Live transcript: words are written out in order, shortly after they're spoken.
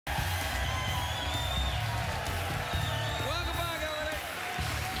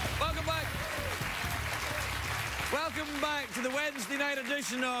back to the Wednesday night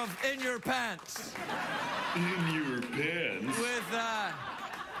edition of In Your Pants. In Your Pants? With,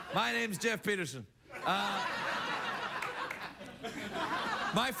 my name's Jeff Peterson.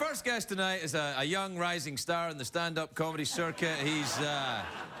 My first guest tonight is a young rising star in the stand-up comedy circuit. He's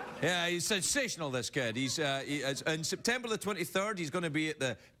sensational, this kid. In September the 23rd, he's going to be at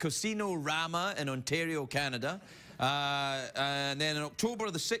the Casino Rama in Ontario, Canada. And then in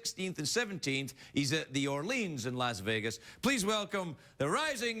October the 16th and 17th, he's at the Orleans in Las Vegas. Please welcome the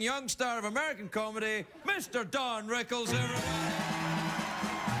rising young star of American comedy, Mr. Don Rickles, everyone.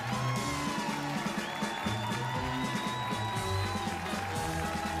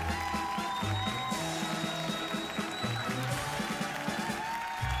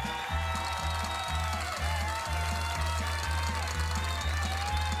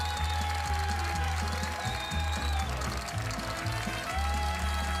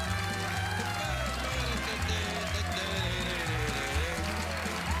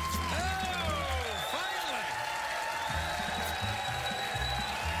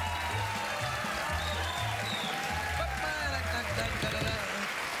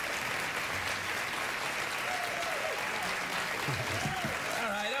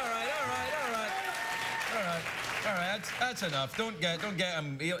 That's enough. Don't get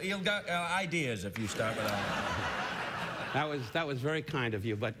him. He'll get ideas if you start with that. That was very kind of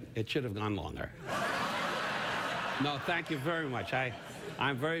you, but it should have gone longer. No, thank you very much.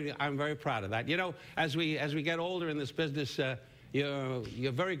 I'm very proud of that. You know, as we get older in this business,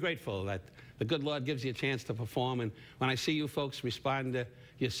 you're very grateful that the good Lord gives you a chance to perform. And when I see you folks respond,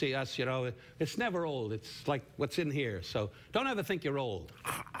 you see us, you know, it's never old. It's like what's in here. So don't ever think you're old.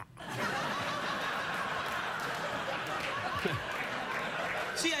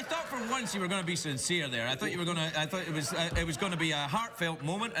 See, I thought for once you were going to be sincere there. I thought it was going to be a heartfelt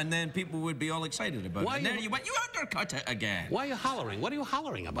moment, and then people would be all excited about it. And there you went. You undercut it again. Why are you hollering? What are you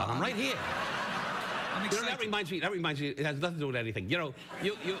hollering about? I'm right here. I'm excited. You know, that reminds me. It has nothing to do with anything. You know,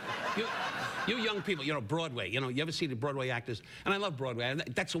 you young people. You know, Broadway. You know, you ever see the Broadway actors? And I love Broadway. And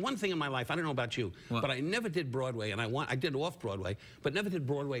that's the one thing in my life. I don't know about you, but I never did Broadway, and I did off Broadway, but never did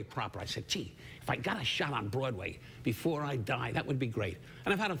Broadway proper. I said, gee, if I got a shot on Broadway before I die, that would be great.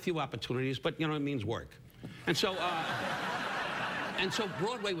 And I've had a few opportunities, but you know, it means work. And so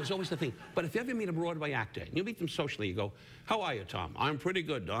Broadway was always the thing. But if you ever meet a Broadway actor, and you meet them socially, you go, how are you, Tom? I'm pretty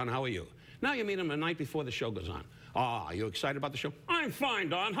good, Don. How are you? Now you meet them the night before the show goes on. Are you excited about the show? I'm fine,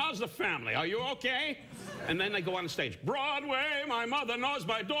 Don. How's the family? Are you okay? And then they go on the stage. Broadway, my mother knows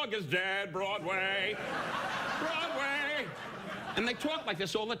my dog is dead. Broadway, Broadway. And they talk like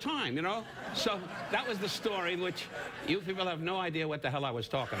this all the time, you know? So that was the story, which you people have no idea what the hell I was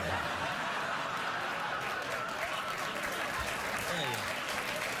talking about.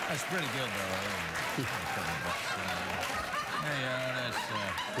 That's pretty good, though.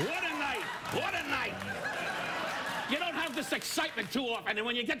 What a night! What a night! You don't have this excitement too often, and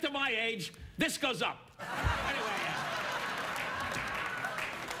when you get to my age, this goes up. Anyway.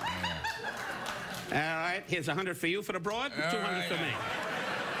 All right, here's 100 for you for the broad, and 200 for me.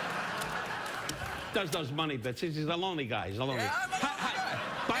 Does those money bits. He's a lonely guy. He's a lonely guy.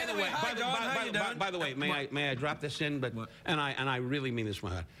 By the way, may I drop this in? But and I really mean this from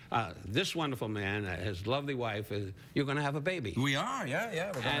my heart. This wonderful man, his lovely wife, you're going to have a baby. We are,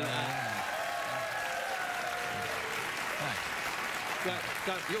 yeah. We're going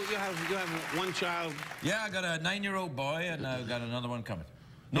you have one child. Yeah, I got a 9-year-old boy, and I've got another one coming.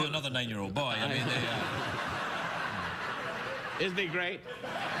 No, another 9-year-old boy. I mean, isn't he great?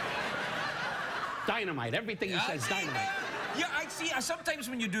 Dynamite. Everything he says, dynamite. Yeah, I see. Sometimes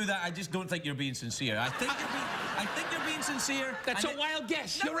when you do that, I just don't think you're being sincere. I think you're being sincere. That's a wild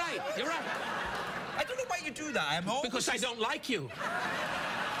guess. You're right. You're right. I don't know why you do that. I'm always because I don't like you.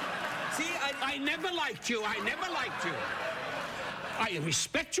 See, I never liked you. I never liked you. I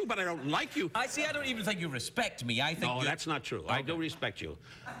respect you, but I don't like you. I don't even think you respect me. I think no, that's not true. Okay. I do respect you.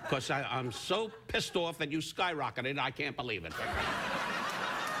 Because I'm so pissed off that you skyrocketed, I can't believe it.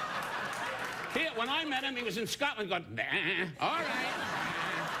 Here, when I met him, he was in Scotland going, nah, all right.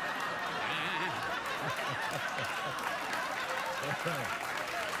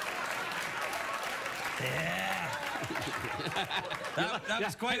 Yeah. That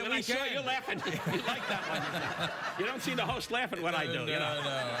was quite a weekend. I saw you laughing. You like that one. You don't see the host laughing when I do, you know.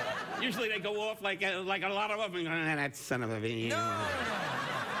 No. Usually they go off like a lot of them. That son of a...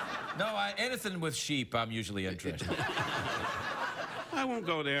 No, anything with sheep, I'm usually interested. I won't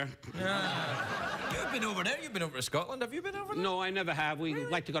go there. You've been over there. You've been over to Scotland. Have you been over there? No, I never have. We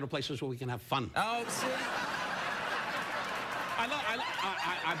like to go to places where we can have fun. Oh, see?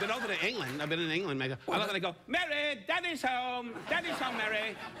 I've been over to England. I've been in England. I love when they go, Mary, Daddy's home. Daddy's home,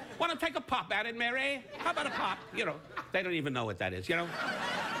 Mary. Want to take a pop at it, Mary? How about a pop? You know, they don't even know what that is, you know?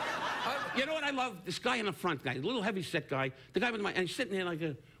 You know what I love? This guy in the front, guy, a little heavy-set guy. The guy with and he's sitting there like,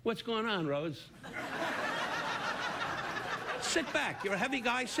 what's going on, Rose? Sit back. You're a heavy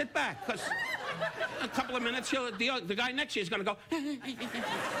guy. Sit back. Because a couple of minutes, the guy next to you is going to go,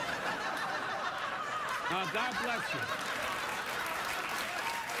 oh, God bless you.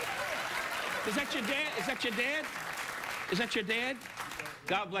 Is that your dad? Is that your dad? Is that your dad?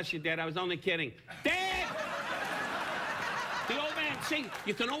 God bless you, Dad. I was only kidding. Dad! The old man, see,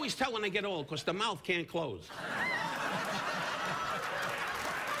 you can always tell when they get old because the mouth can't close.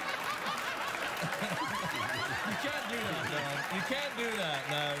 You can't do that, man. You can't do that,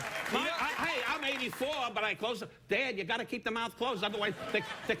 no. Hey, I'm 84, but I close it. Dad, you got to keep the mouth closed. Otherwise,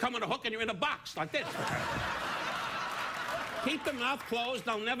 they come on a hook and you're in a box like this. Keep the mouth closed.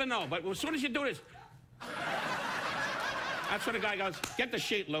 They'll never know. But as soon as you do this, that's when the guy goes, get the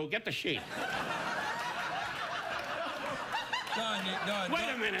sheet, Lou. Get the sheet. Don, Wait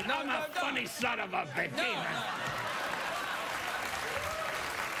a minute. I'm a funny son of a bitch.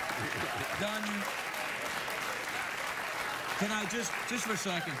 Don, can I just for a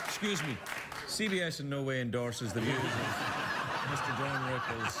second, excuse me, CBS in no way endorses the views of Mr. Don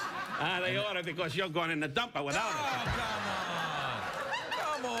Rickles. They ought to because you're going in the dumper without it.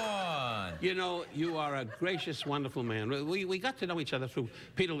 Come on. You know, you are a gracious, wonderful man. We got to know each other through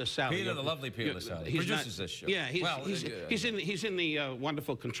Peter LaSalle. Peter, the lovely Peter LaSalle. He produces this show. Yeah, he's in the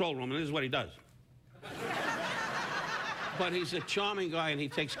wonderful control room, and this is what he does. But he's a charming guy, and he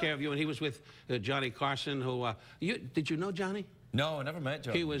takes care of you. And he was with Johnny Carson, who... did you know Johnny? No, I never met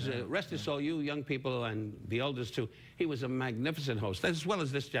Johnny. He was, rest his soul, you young people, and the elders too, he was a magnificent host, as well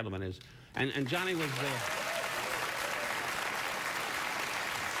as this gentleman is. And Johnny was...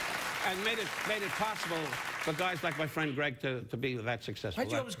 and made it possible for guys like my friend Greg to be that successful.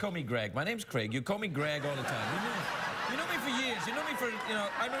 Why'd you always call me Greg? My name's Craig. You call me Greg all the time. You know me for years. You know me for,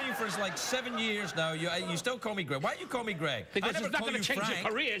 I know you for like 7 years now. You still call me Greg. Why do you call me Greg? Because it's not going to change your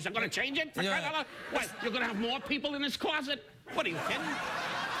careers. I'm going to change it? Yeah. What, you're going to have more people in this closet? What are you kidding?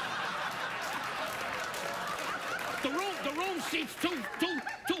 The room seats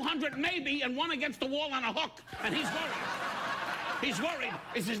 200 maybe, and one against the wall on a hook, and he's worried. He's worried.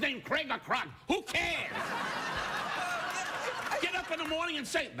 Is his name Craig or Krog? Who cares? Get up in the morning and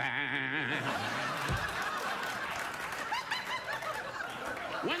say, bah.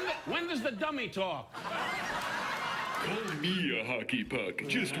 When does the dummy talk? Call me a hockey puck,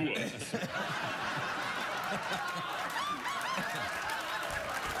 just once.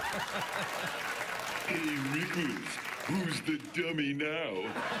 Hey, Rickles, who's the dummy now?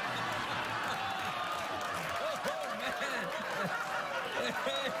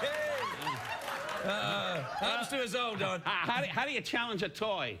 Happens to us all, Don. How do you challenge a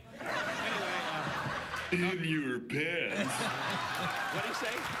toy? In your pants. What did he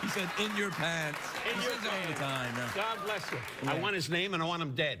say? He said, in your pants. In he your says it all the time. No. God bless you. Yeah. I want his name and I want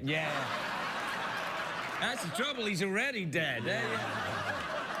him dead. Yeah. That's the trouble. He's already dead. Yeah.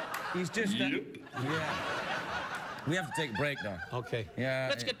 He's just... Yep. Yeah. We have to take a break now. Okay. Yeah.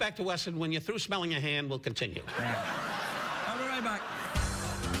 Let's get back to Wesson. When you're through smelling your hand, we'll continue. Yeah. I'll be right back.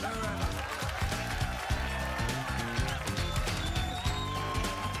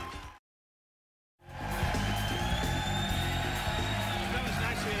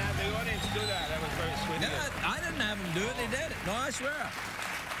 I didn't have them do it. They did it. No, I swear.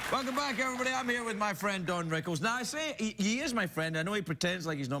 Welcome back, everybody. I'm here with my friend, Don Rickles. Now, I say he is my friend. I know he pretends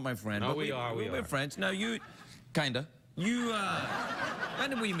like he's not my friend. No, but we're friends. Now, you... Kinda. You, when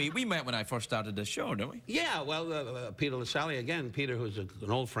did we meet? We met when I first started this show, didn't we? Yeah, well, Peter LaSalle, again. Peter, who's an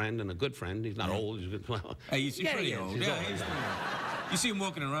old friend and a good friend. He's not old. He's good. Well, he's pretty old. He's yeah, old. He's pretty old. You see him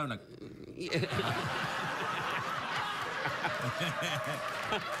walking around like...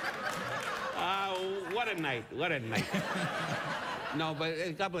 What a night. What a night. No,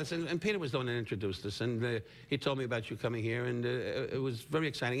 but God bless. And Peter was the one that introduced us, and he told me about you coming here, and it was very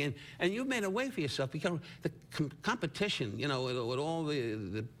exciting. And you made a way for yourself because the competition, you know, with all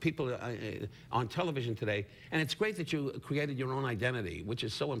the people on television today, and it's great that you created your own identity, which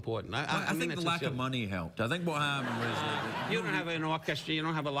is so important. I think the lack of money helped. I think what happened was... you don't have an orchestra, you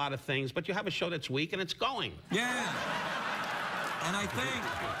don't have a lot of things, but you have a show that's weak, and it's going. Yeah. And I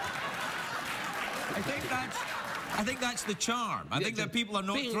think that's the charm. I think that people are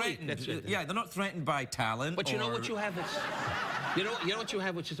not threatened. Yeah, they're not threatened by talent. But you know what you have? You know what you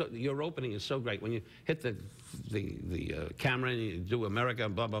have, which is your opening is so great. When you hit the camera and you do America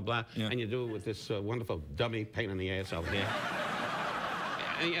and blah blah blah, and you do it with this wonderful dummy pain in the ass over here.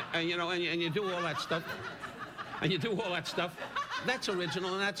 and you do all that stuff. And you do all that stuff. That's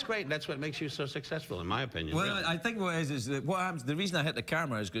original, and that's great. That's what makes you so successful, in my opinion. Well, really. I think what is that what happens, the reason I hit the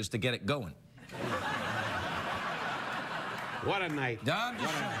camera is to get it going. What a night. Don,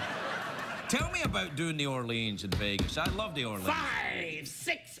 tell me about doing the Orleans in Vegas. I love the Orleans. 5,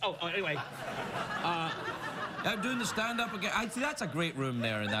 6. Oh, anyway. Doing the stand-up again. That's a great room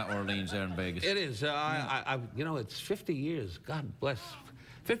there in that Orleans there in Vegas. It is. You know, it's 50 years. God bless.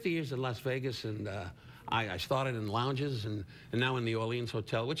 50 years in Las Vegas, and I started in lounges and now in the Orleans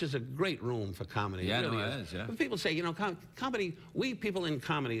Hotel, which is a great room for comedy. Yeah, it really it is, yeah. But people say, you know, comedy, we people in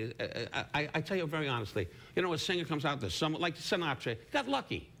comedy, I tell you very honestly, you know, a singer comes out, there's someone like Sinatra, got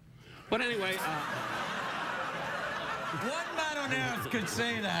lucky. But anyway... One man on earth could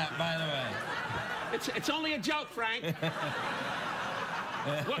say that, by the way. It's only a joke, Frank.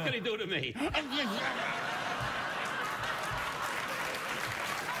 What can he do to me?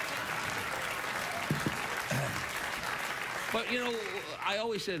 But, you know, I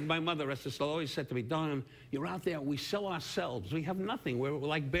always said, my mother, rest her soul, always said to me, Don, you're out there, we sell ourselves. We have nothing. We're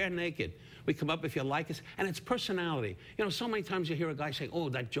like bare naked. We come up if you like us, and it's personality. You know, so many times you hear a guy say, oh,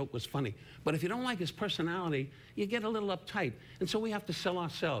 that joke was funny. But if you don't like his personality, you get a little uptight. And so we have to sell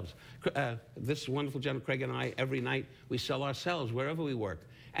ourselves. This wonderful gentleman, Craig and I, every night, we sell ourselves wherever we work.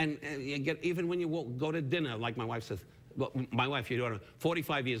 And you get, even when you go to dinner, like my wife says, well, my wife, you know,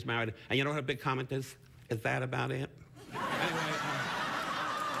 45 years married, and you know what her big comment is? Is that about it? Anyway,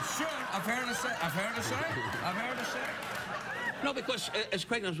 sure, I've heard her say. No, because as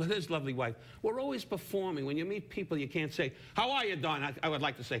Craig knows with his lovely wife, we're always performing. When you meet people, you can't say, how are you, Don? I would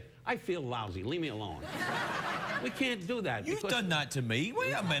like to say, I feel lousy, leave me alone. We can't do that. You've done that to me.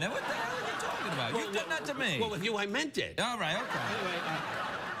 Wait a minute, what the hell are you talking about? You've done that to me. Well, with you, I meant it. All right, okay. Anyway,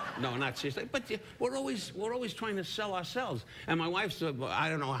 no, not seriously. But we're always trying to sell ourselves. And my wife's, I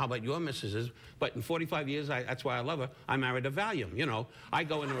don't know how about your missus is, but in 45 years, that's why I love her, I married a Valium, you know. I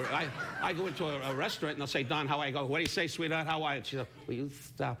go into a restaurant and they'll say, Don, how I go? What do you say, sweetheart? How are you? She said, will you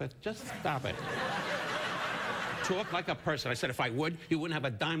stop it? Just stop it. Talk like a person. I said, if I would, you wouldn't have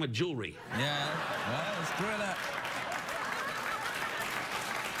a dime of jewelry. Yeah, well, let's screw that.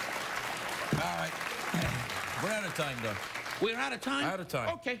 All right. We're out of time, though. We're out of time? Out of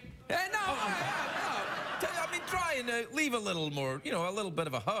time. Okay. No. I mean, try and leave a little more, you know, a little bit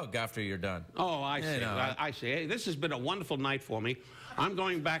of a hug after you're done. Oh, I see. You know, I see. Hey, this has been a wonderful night for me. I'm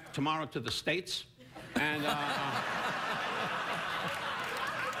going back tomorrow to the States, and...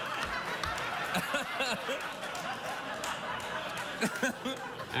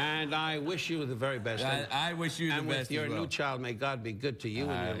 And I wish you the very best. I wish you the best. And with your new child, may God be good to you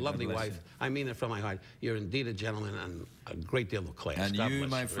and your lovely wife. I mean it from my heart. You're indeed a gentleman and a great deal of class. And God you,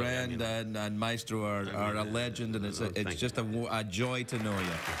 bless my you, friend, really, I mean, and Maestro are a legend, and it's just a joy to know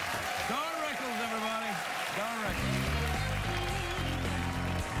you.